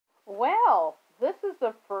Well, this is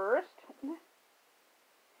the first.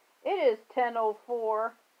 It is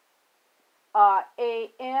 10:04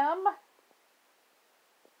 a.m.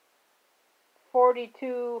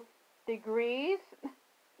 42 degrees.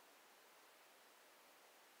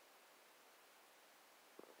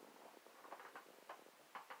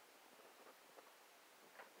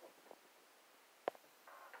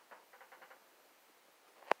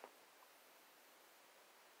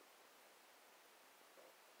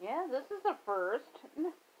 Yeah, this is the first.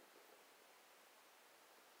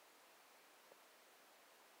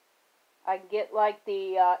 I get like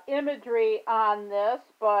the imagery on this,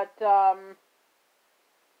 but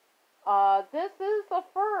this is the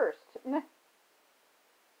first.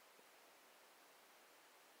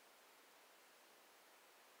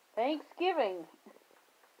 Thanksgiving.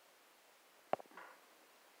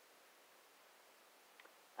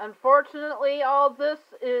 Unfortunately, all this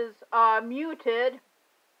is muted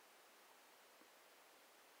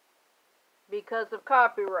because of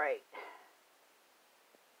copyright.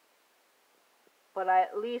 But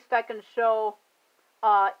at least I can show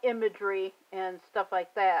imagery and stuff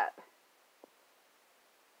like that.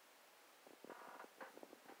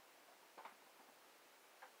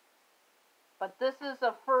 But this is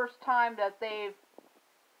the first time that they've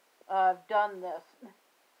done this.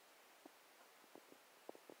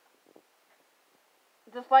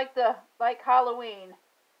 Just like Halloween.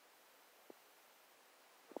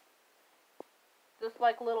 Just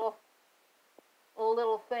like little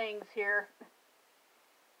things here.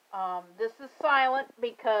 This is silent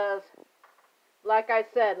because, like I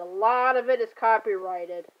said, a lot of it is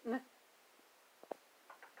copyrighted.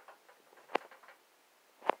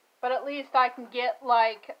 But at least I can get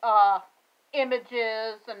like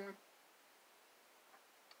images and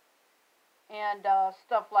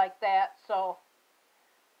stuff like that. So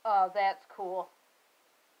that's cool.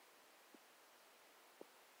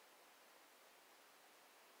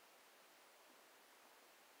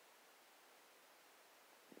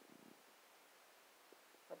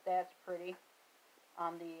 But that's pretty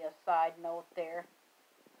on the side note there.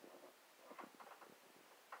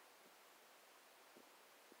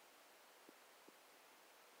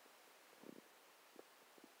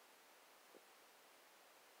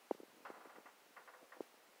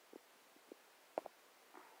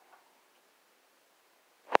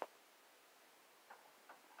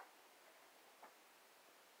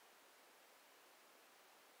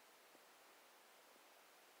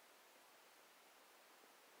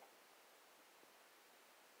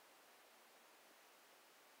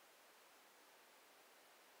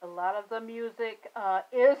 A lot of the music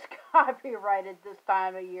is copyrighted this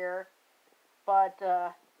time of year, but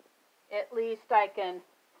at least I can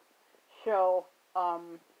show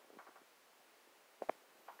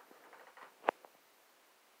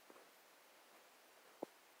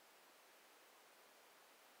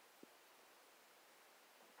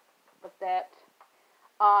with that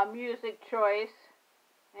music choice,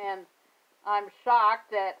 and I'm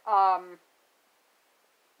shocked that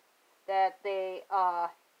that they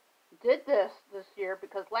did this year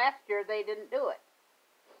because last year they didn't do it.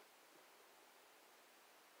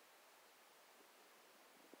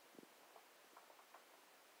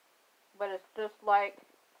 But it's just like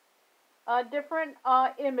different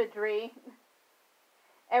imagery.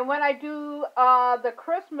 And when I do the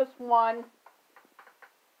Christmas one,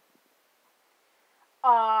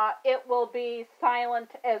 it will be silent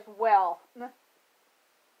as well.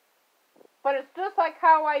 But it's just like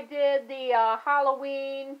how I did the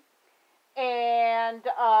Halloween and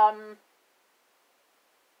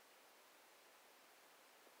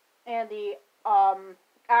the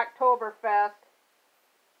Oktoberfest.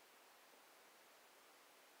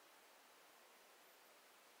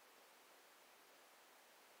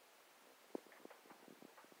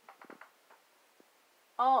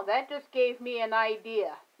 Oh, that just gave me an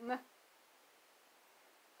idea.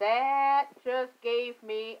 That just gave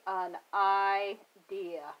me an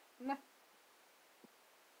idea.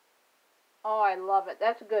 Oh, I love it.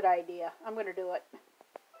 That's a good idea. I'm going to do it.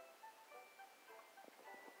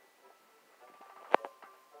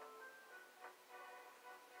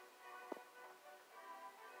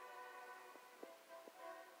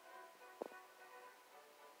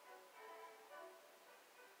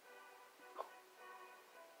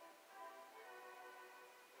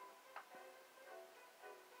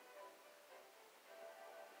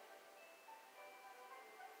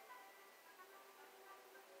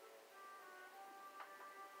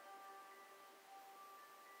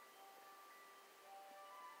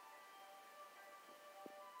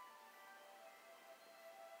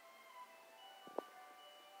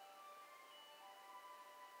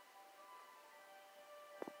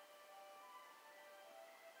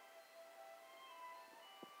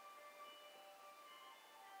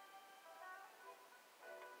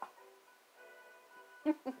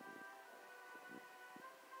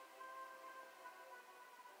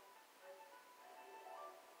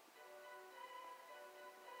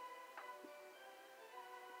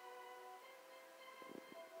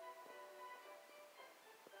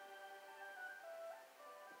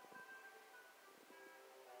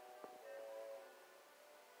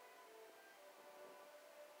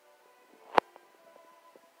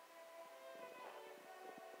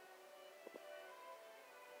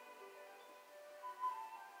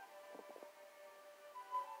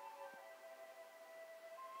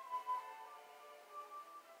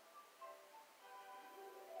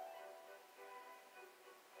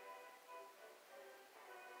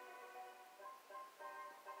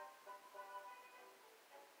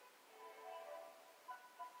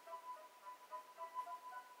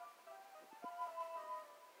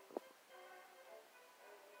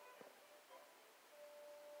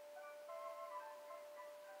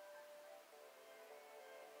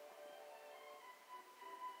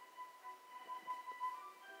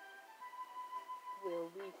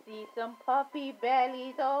 Will we see some puppy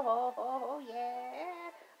bellies? Oh,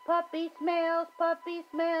 yeah. Puppy smells so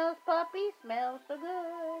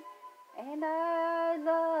good. And I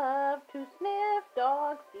love to sniff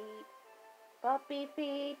dog feet. Puppy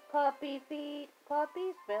feet, puppy feet,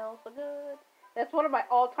 puppy smells so good. That's one of my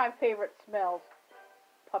all-time favorite smells.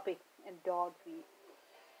 Puppy and dog feet.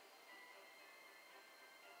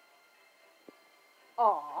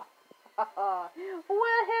 Aw. Well,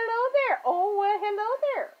 hello there. Oh, well, hello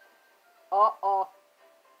there. Uh-oh.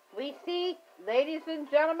 We see, ladies and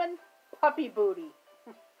gentlemen, puppy booty.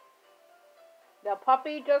 The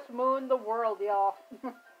puppy just mooned the world, y'all.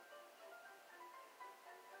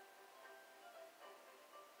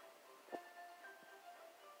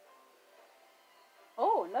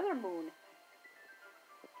 Oh, another moon.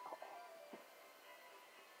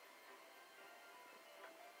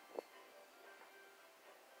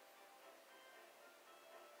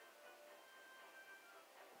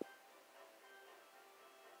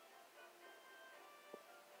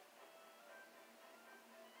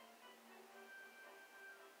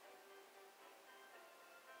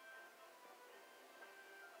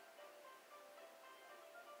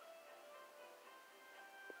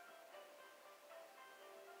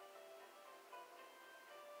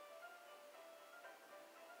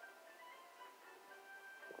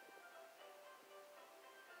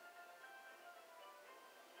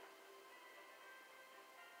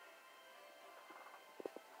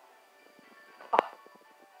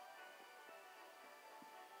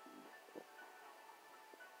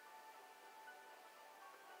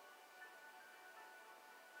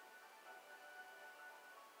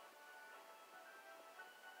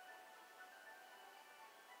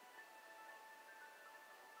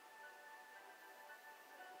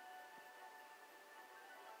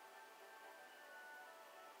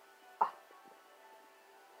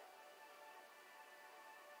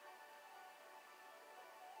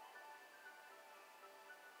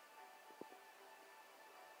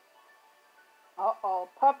 Uh-oh,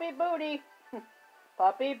 puppy booty.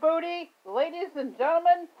 Puppy booty. Ladies and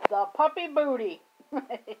gentlemen, the puppy booty.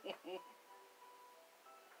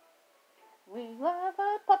 We love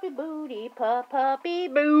a puppy booty, puppy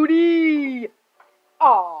booty.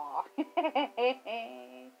 Aw.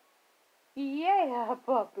 Yeah,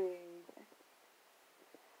 puppy.